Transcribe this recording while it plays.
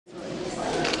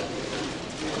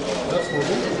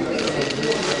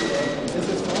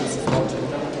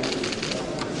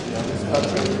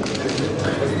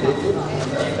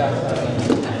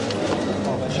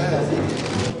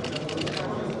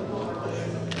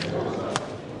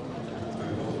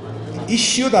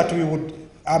Issue that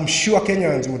I'm sure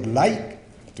Kenyans would like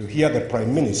to hear the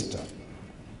Prime Minister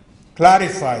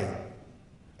clarifying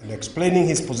and explaining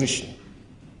his position.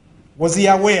 Was he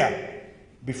aware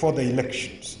before the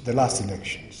elections, the last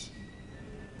elections,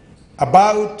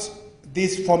 about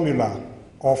this formula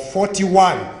of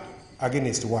 41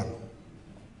 against 1?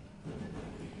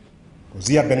 Was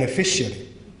he a beneficiary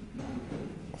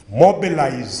of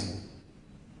mobilizing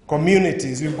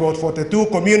communities? We've got 42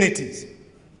 communities.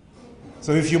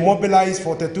 So if you mobilize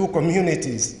 42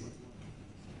 communities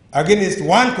against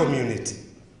one community,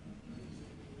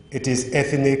 it is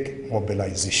ethnic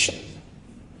mobilization.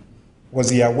 Was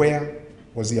he aware?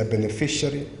 Was he a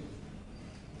beneficiary?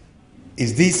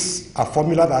 Is this a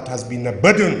formula that has been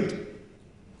burdened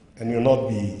and will not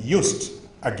be used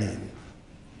again?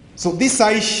 So these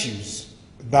are issues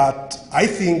that I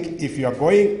think if you are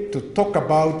going to talk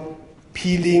about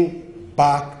peeling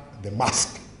back the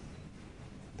mask,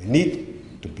 they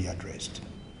need to be addressed.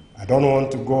 I don't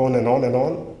want to go on and on and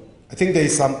on. I think there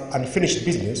is some unfinished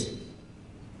business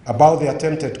about the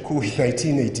attempted coup in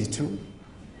 1982.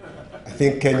 I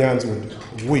think Kenyans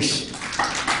would wish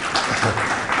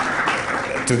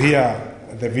to hear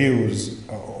the views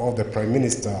of the Prime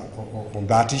Minister on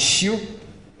that issue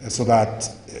so that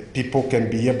people can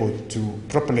be able to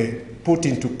properly put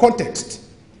into context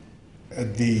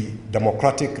the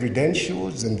democratic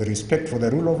credentials and the respect for the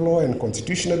rule of law and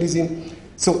constitutionalism.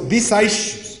 So these are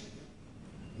issues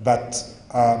that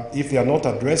if they are not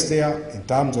addressed there in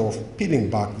terms of peeling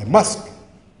back the mask,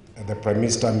 the Prime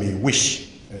Minister may wish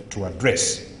to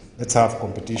address. Let's have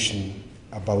competition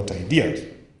about ideas.